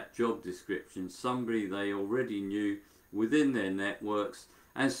with that job description, somebody they already knew within their networks,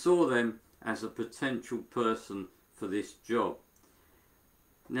 and saw them as a potential person for this job.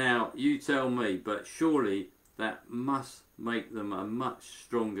 Now, you tell me, but surely that must make them a much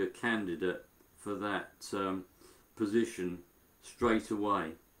stronger candidate for that position straight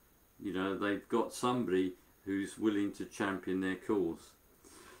away. You know, they've got somebody who's willing to champion their cause.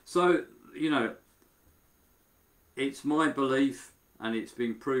 So, you know, it's my belief, and it's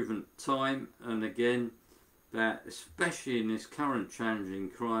been proven time and again, that especially in this current challenging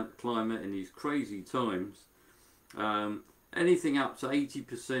climate, in these crazy times, anything up to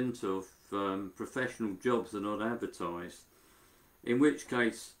 80% of professional jobs are not advertised, in which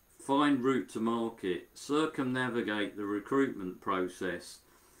case find route to market, circumnavigate the recruitment process,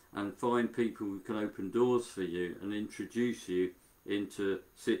 and find people who can open doors for you and introduce you into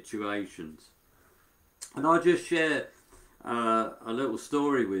situations. And I'll just share a little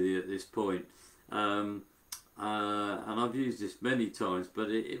story with you at this point, and I've used this many times,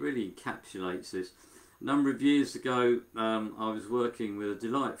 but it really encapsulates this. A number of years ago, I was working with a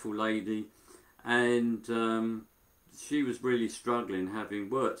delightful lady, and she was really struggling, having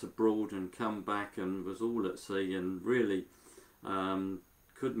worked abroad and come back and was all at sea, and really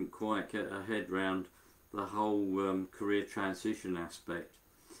couldn't quite get her head round the whole career transition aspect.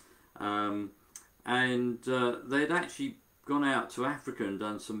 They'd actually gone out to Africa and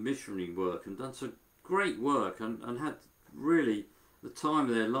done some missionary work, and done some great work, and had really the time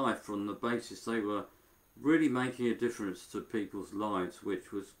of their life on the basis they were really making a difference to people's lives,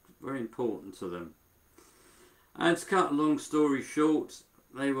 which was very important to them. And to cut a long story short,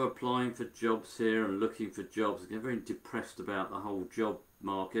 they were applying for jobs here and looking for jobs, getting very depressed about the whole job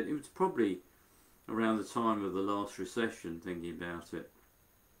market. It was probably around the time of the last recession, thinking about it.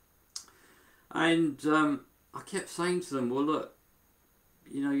 And I kept saying to them, well, look,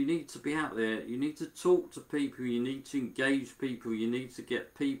 you know, you need to be out there, you need to talk to people, you need to engage people, you need to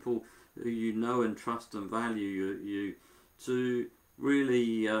get people who you know and trust and value you to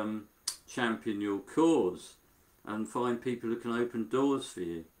really champion your cause and find people who can open doors for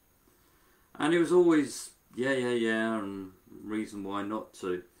you. And it was always yeah, and reason why not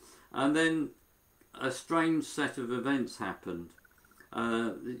to. And then a strange set of events happened.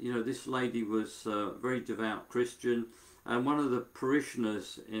 You know, this lady was a very devout Christian, and one of the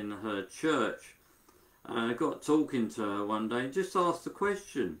parishioners in her church got talking to her one day and just asked the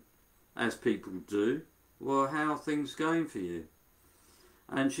question, as people do, well, how are things going for you?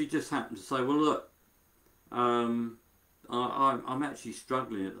 And she just happened to say, well, look, I'm actually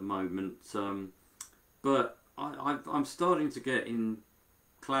struggling at the moment, but I'm starting to get in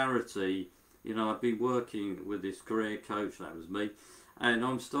clarity. You know, I've been working with this career coach, that was me, and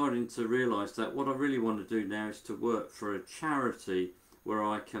I'm starting to realise that what I really want to do now is to work for a charity where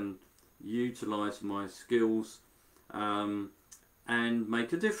I can utilise my skills and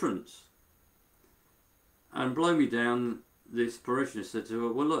make a difference. And blow me down, this parishioner said to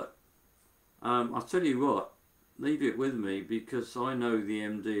her, well, look, I'll tell you what, leave it with me, because I know the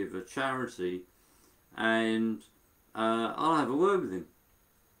MD of a charity, and I'll have a word with him.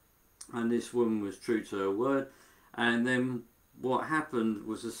 And this woman was true to her word, and then what happened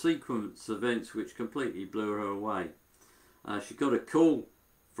was a sequence of events which completely blew her away. She got a call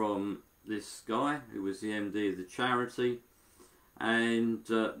from this guy who was the MD of the charity, and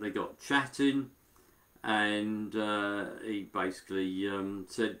they got chatting, and he basically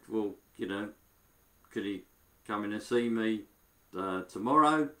said, well, you know, could he come in and see me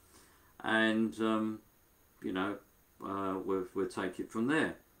tomorrow, and you know, we'll take it from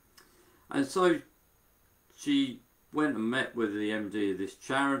there. And so she went and met with the MD of this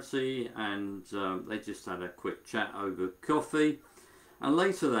charity, and they just had a quick chat over coffee. And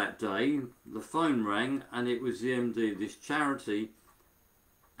later that day, the phone rang, and it was the MD of this charity,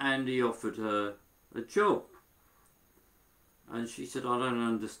 and he offered her a job. And she said, I don't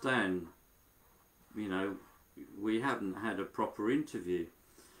understand, you know, we haven't had a proper interview.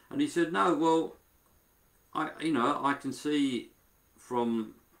 And he said, no, well, I can see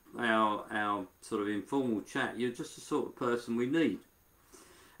from our sort of informal chat, you're just the sort of person we need.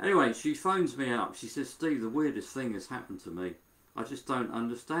 Anyway, she phones me up. She says, Steve, the weirdest thing has happened to me. I just don't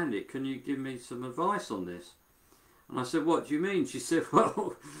understand it. Can you give me some advice on this? And I said, what do you mean? She said,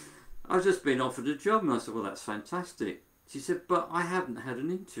 well, I've just been offered a job. And I said, well, that's fantastic. She said, but I haven't had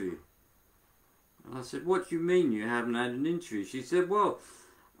an interview. And I said, what do you mean you haven't had an interview? She said, well,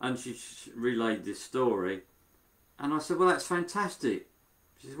 and she relayed this story. And I said, well, that's fantastic.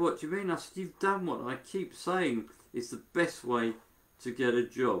 She said, what do you mean? I said, you've done what I keep saying is the best way to get a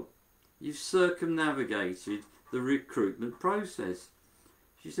job. You've circumnavigated the recruitment process.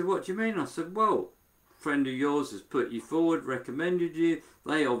 She said, what do you mean? I said, well, a friend of yours has put you forward, recommended you.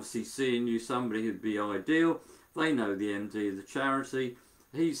 They obviously see in you somebody who'd be ideal. They know the MD of the charity.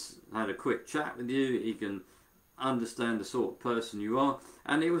 He's had a quick chat with you. He can understand the sort of person you are.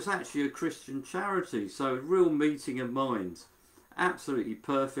 And it was actually a Christian charity, so a real meeting of minds. Absolutely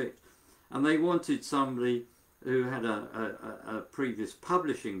perfect. And they wanted somebody who had a previous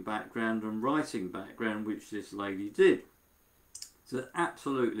publishing background and writing background, which this lady did. So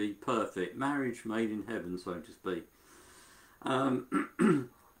absolutely perfect. Marriage made in heaven, so to speak.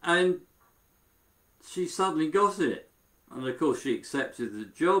 And she suddenly got it. And of course she accepted the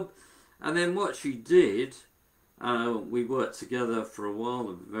job. And then what she did, we worked together for a while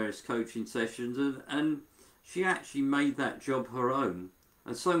in various coaching sessions, and she actually made that job her own.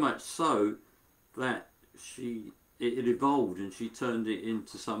 And so much so that it evolved, and she turned it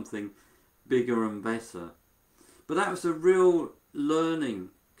into something bigger and better. But that was a real learning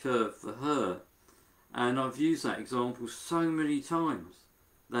curve for her, and I've used that example so many times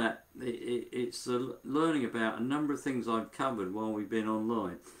that it's learning about a number of things I've covered while we've been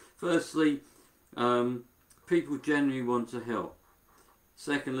online. Firstly, people genuinely want to help.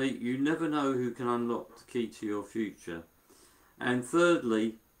 Secondly, you never know who can unlock the key to your future. And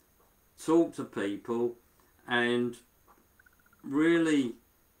thirdly, talk to people and really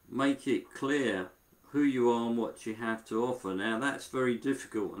make it clear who you are and what you have to offer. Now that's very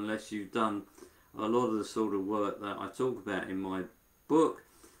difficult unless you've done a lot of the sort of work that I talk about in my book,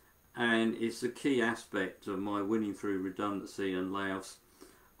 and it's a key aspect of my Winning Through Redundancy and Layoffs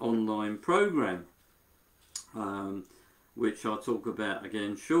online program, which I'll talk about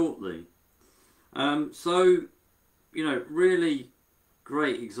again shortly. So, you know, really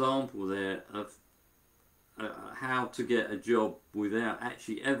great example there of how to get a job without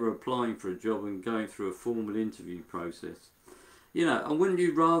actually ever applying for a job and going through a formal interview process. You know, and wouldn't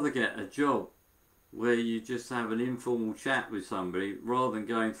you rather get a job where you just have an informal chat with somebody rather than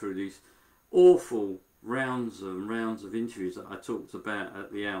going through these awful rounds and rounds of interviews that I talked about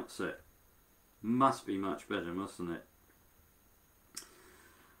at the outset? Must be much better, mustn't it?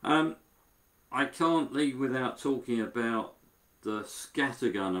 I can't leave without talking about the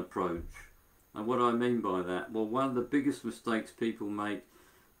scattergun approach. And what I mean by that, well, one of the biggest mistakes people make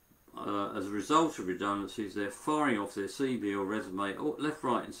as a result of redundancy is they're firing off their CV or resume left,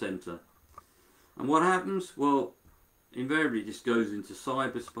 right and centre. And what happens? Well, invariably it just goes into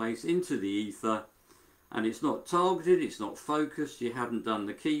cyberspace, into the ether, and it's not targeted, it's not focused. You haven't done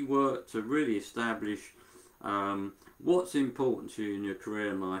the key work to really establish what's important to you in your career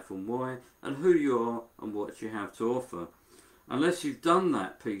and life and why, and who you are and what you have to offer. Unless you've done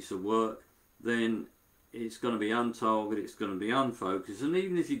that piece of work, then it's going to be untargeted, it's going to be unfocused, and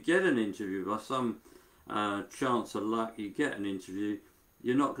even if you get an interview, by some chance of luck you get an interview,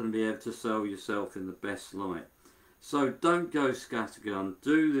 you're not going to be able to sell yourself in the best light. So don't go scattergun,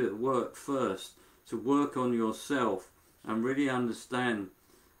 do the work first to work on yourself and really understand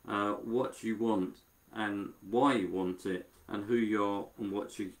what you want and why you want it and who you are and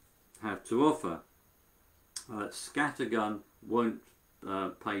what you have to offer. Scattergun won't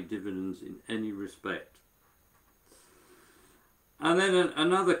pay dividends in any respect. And then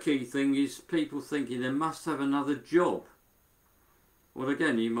another key thing is people thinking they must have another job. Well,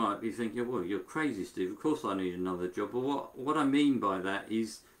 again, you might be thinking, well, you're crazy, Steve. Of course I need another job. But what I mean by that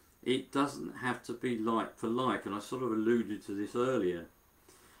is it doesn't have to be like for like, and I sort of alluded to this earlier.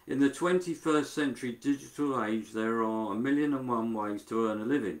 In the 21st century digital age, there are 1,000,001 ways to earn a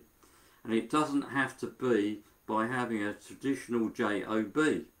living, and it doesn't have to be by having a traditional job.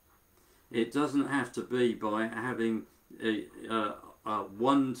 It doesn't have to be by having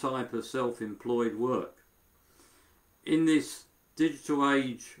one type of self-employed work. In this digital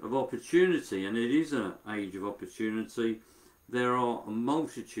age of opportunity, and it is an age of opportunity, there are a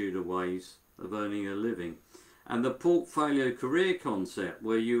multitude of ways of earning a living. And the portfolio career concept,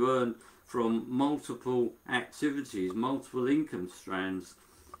 where you earn from multiple activities, multiple income strands,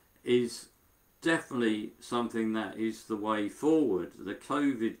 is definitely something that is the way forward. The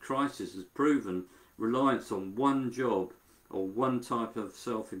COVID crisis has proven reliance on one job or one type of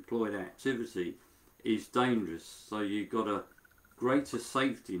self-employed activity is dangerous. So you've got a greater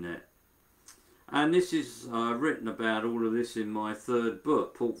safety net. And this is written about all of this in my third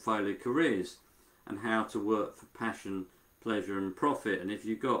book, Portfolio Careers, and how to work for passion, pleasure and profit. And if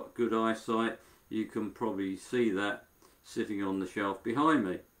you've got good eyesight, you can probably see that sitting on the shelf behind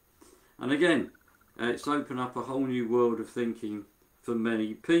me. And again, it's opened up a whole new world of thinking for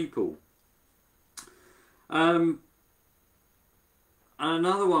many people. And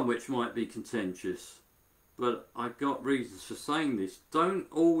another one which might be contentious, but I've got reasons for saying this: don't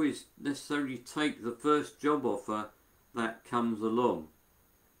always necessarily take the first job offer that comes along.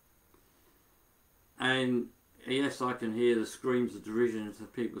 And yes, I can hear the screams of derision as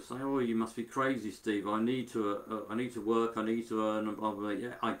people say, "Oh, you must be crazy, Steve. I need to work. I need to earn." And blah, blah, blah.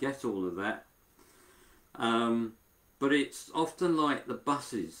 Yeah, I get all of that. But it's often like the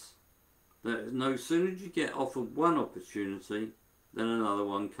buses. That no sooner do you get offered one opportunity, then another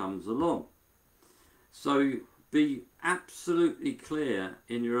one comes along. So be absolutely clear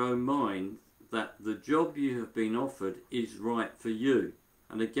in your own mind that the job you have been offered is right for you.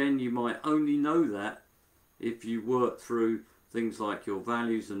 And again, you might only know that if you work through things like your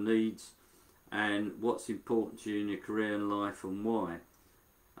values and needs and what's important to you in your career and life and why,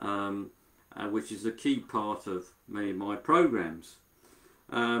 which is a key part of many of my programs.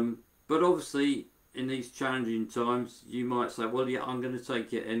 But obviously, in these challenging times, you might say, well, yeah, I'm going to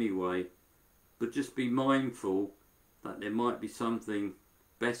take it anyway. But just be mindful that there might be something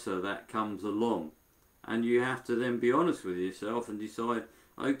better that comes along. And you have to then be honest with yourself and decide,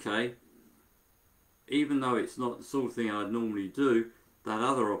 okay, even though it's not the sort of thing I'd normally do, that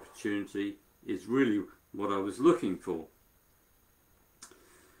other opportunity is really what I was looking for.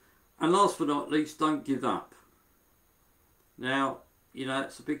 And last but not least, don't give up. Now, you know,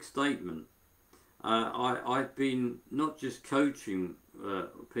 it's a big statement. I've been not just coaching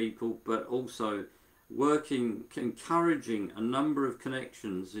people, but also encouraging a number of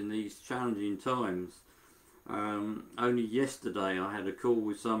connections in these challenging times. Only yesterday I had a call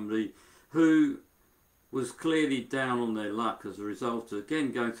with somebody who was clearly down on their luck as a result of,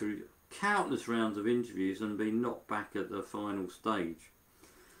 again, going through countless rounds of interviews and being knocked back at the final stage.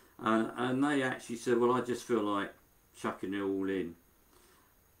 And they actually said, well, I just feel like chucking it all in.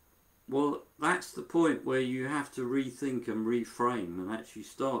 Well, that's the point where you have to rethink and reframe and actually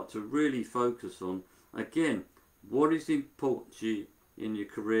start to really focus on, again, what is important to you in your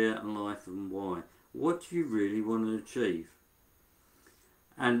career and life and why. What do you really want to achieve?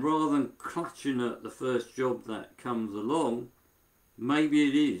 And rather than clutching at the first job that comes along, maybe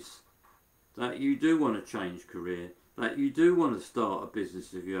it is that you do want to change career, that you do want to start a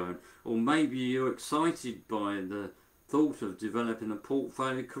business of your own, or maybe you're excited by the thought of developing a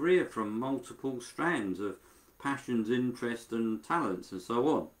portfolio career from multiple strands of passions, interests and talents and so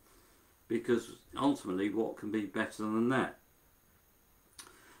on. Because ultimately, what can be better than that?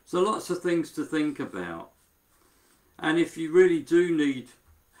 So lots of things to think about. And if you really do need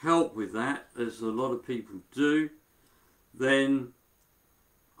help with that, as a lot of people do, then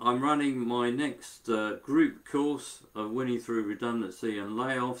I'm running my next group course of Winning Through Redundancy and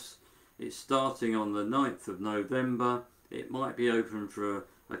Layoffs. It's starting on the 9th of November. It might be open for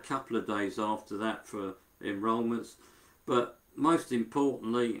a couple of days after that for enrolments. But most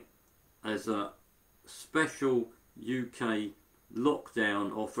importantly, as a special UK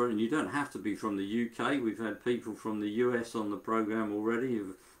lockdown offer, and you don't have to be from the UK. We've had people from the US on the program already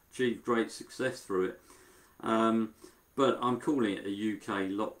who've achieved great success through it. But I'm calling it a UK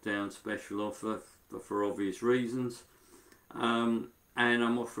lockdown special offer for obvious reasons. And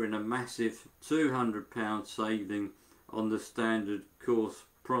I'm offering a massive £200 saving on the standard course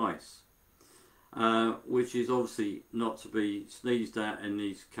price, which is obviously not to be sneezed at in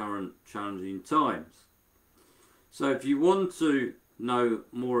these current challenging times. So if you want to know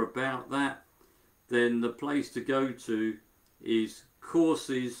more about that, then the place to go to is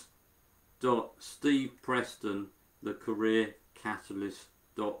courses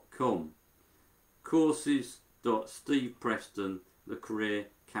courses.steveprestonthecareercatalyst.com,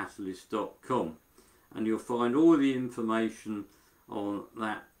 courses.steveprestonthecareercatalyst.com, and you'll find all the information on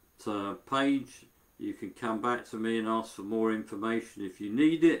that page. You can come back to me and ask for more information if you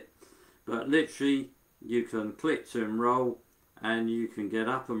need it, but literally you can click to enroll and you can get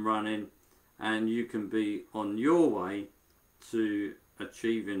up and running, and you can be on your way to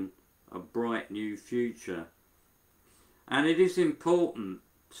achieving a bright new future. And it is important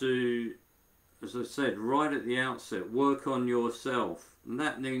to, as I said right at the outset, work on yourself, and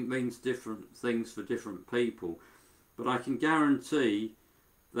that means different things for different people, but I can guarantee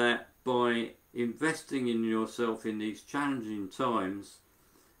that by investing in yourself in these challenging times,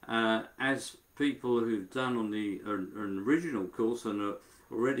 as people who've done on the original course and are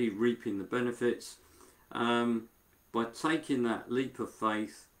already reaping the benefits, by taking that leap of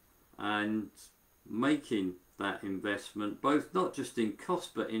faith and making that investment, both not just in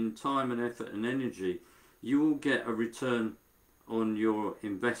cost but in time and effort and energy, you will get a return on your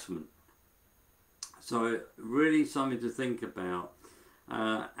investment. So really something to think about,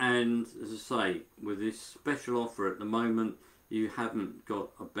 and as I say, with this special offer at the moment, you haven't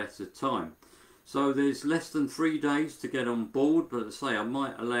got a better time. So there's less than 3 days to get on board, but as I say, I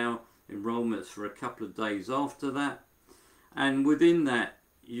might allow enrolments for a couple of days after that, and within that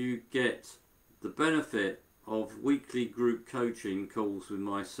you get the benefit of weekly group coaching calls with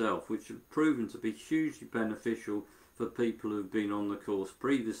myself, which have proven to be hugely beneficial for people who've been on the course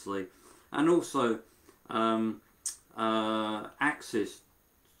previously, and also access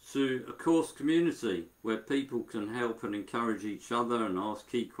to a course community where people can help and encourage each other and ask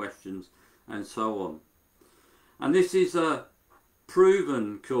key questions and so on. And this is a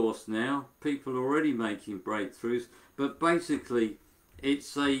proven course now, people are already making breakthroughs, but basically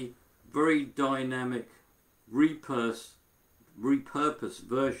it's a very dynamic repurposed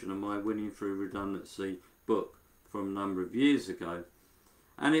version of my Winning Through Redundancy book from a number of years ago,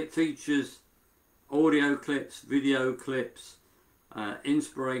 and it features audio clips, video clips,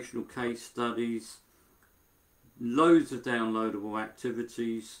 inspirational case studies, loads of downloadable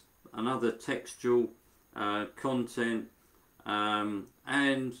activities and other textual content,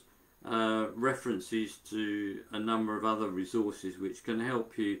 and references to a number of other resources which can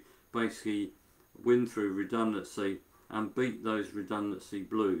help you basically win through redundancy and beat those redundancy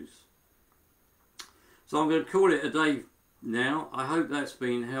blues. So I'm going to call it a day now. I hope that's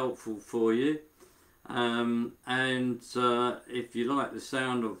been helpful for you, and if you like the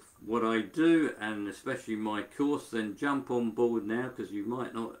sound of what I do, and especially my course, then jump on board now, because you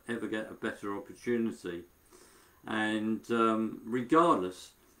might not ever get a better opportunity. And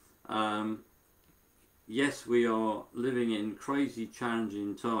regardless, yes, we are living in crazy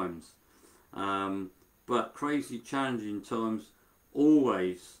challenging times, but crazy challenging times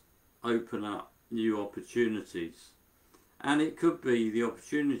always open up new opportunities, and it could be the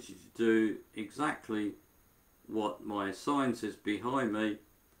opportunity to do exactly what my sign says behind me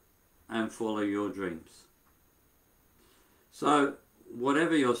and follow your dreams. So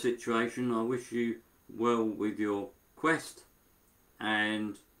whatever your situation, I wish you well with your quest,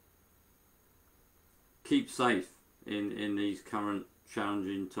 and keep safe in these current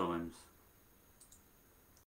challenging times.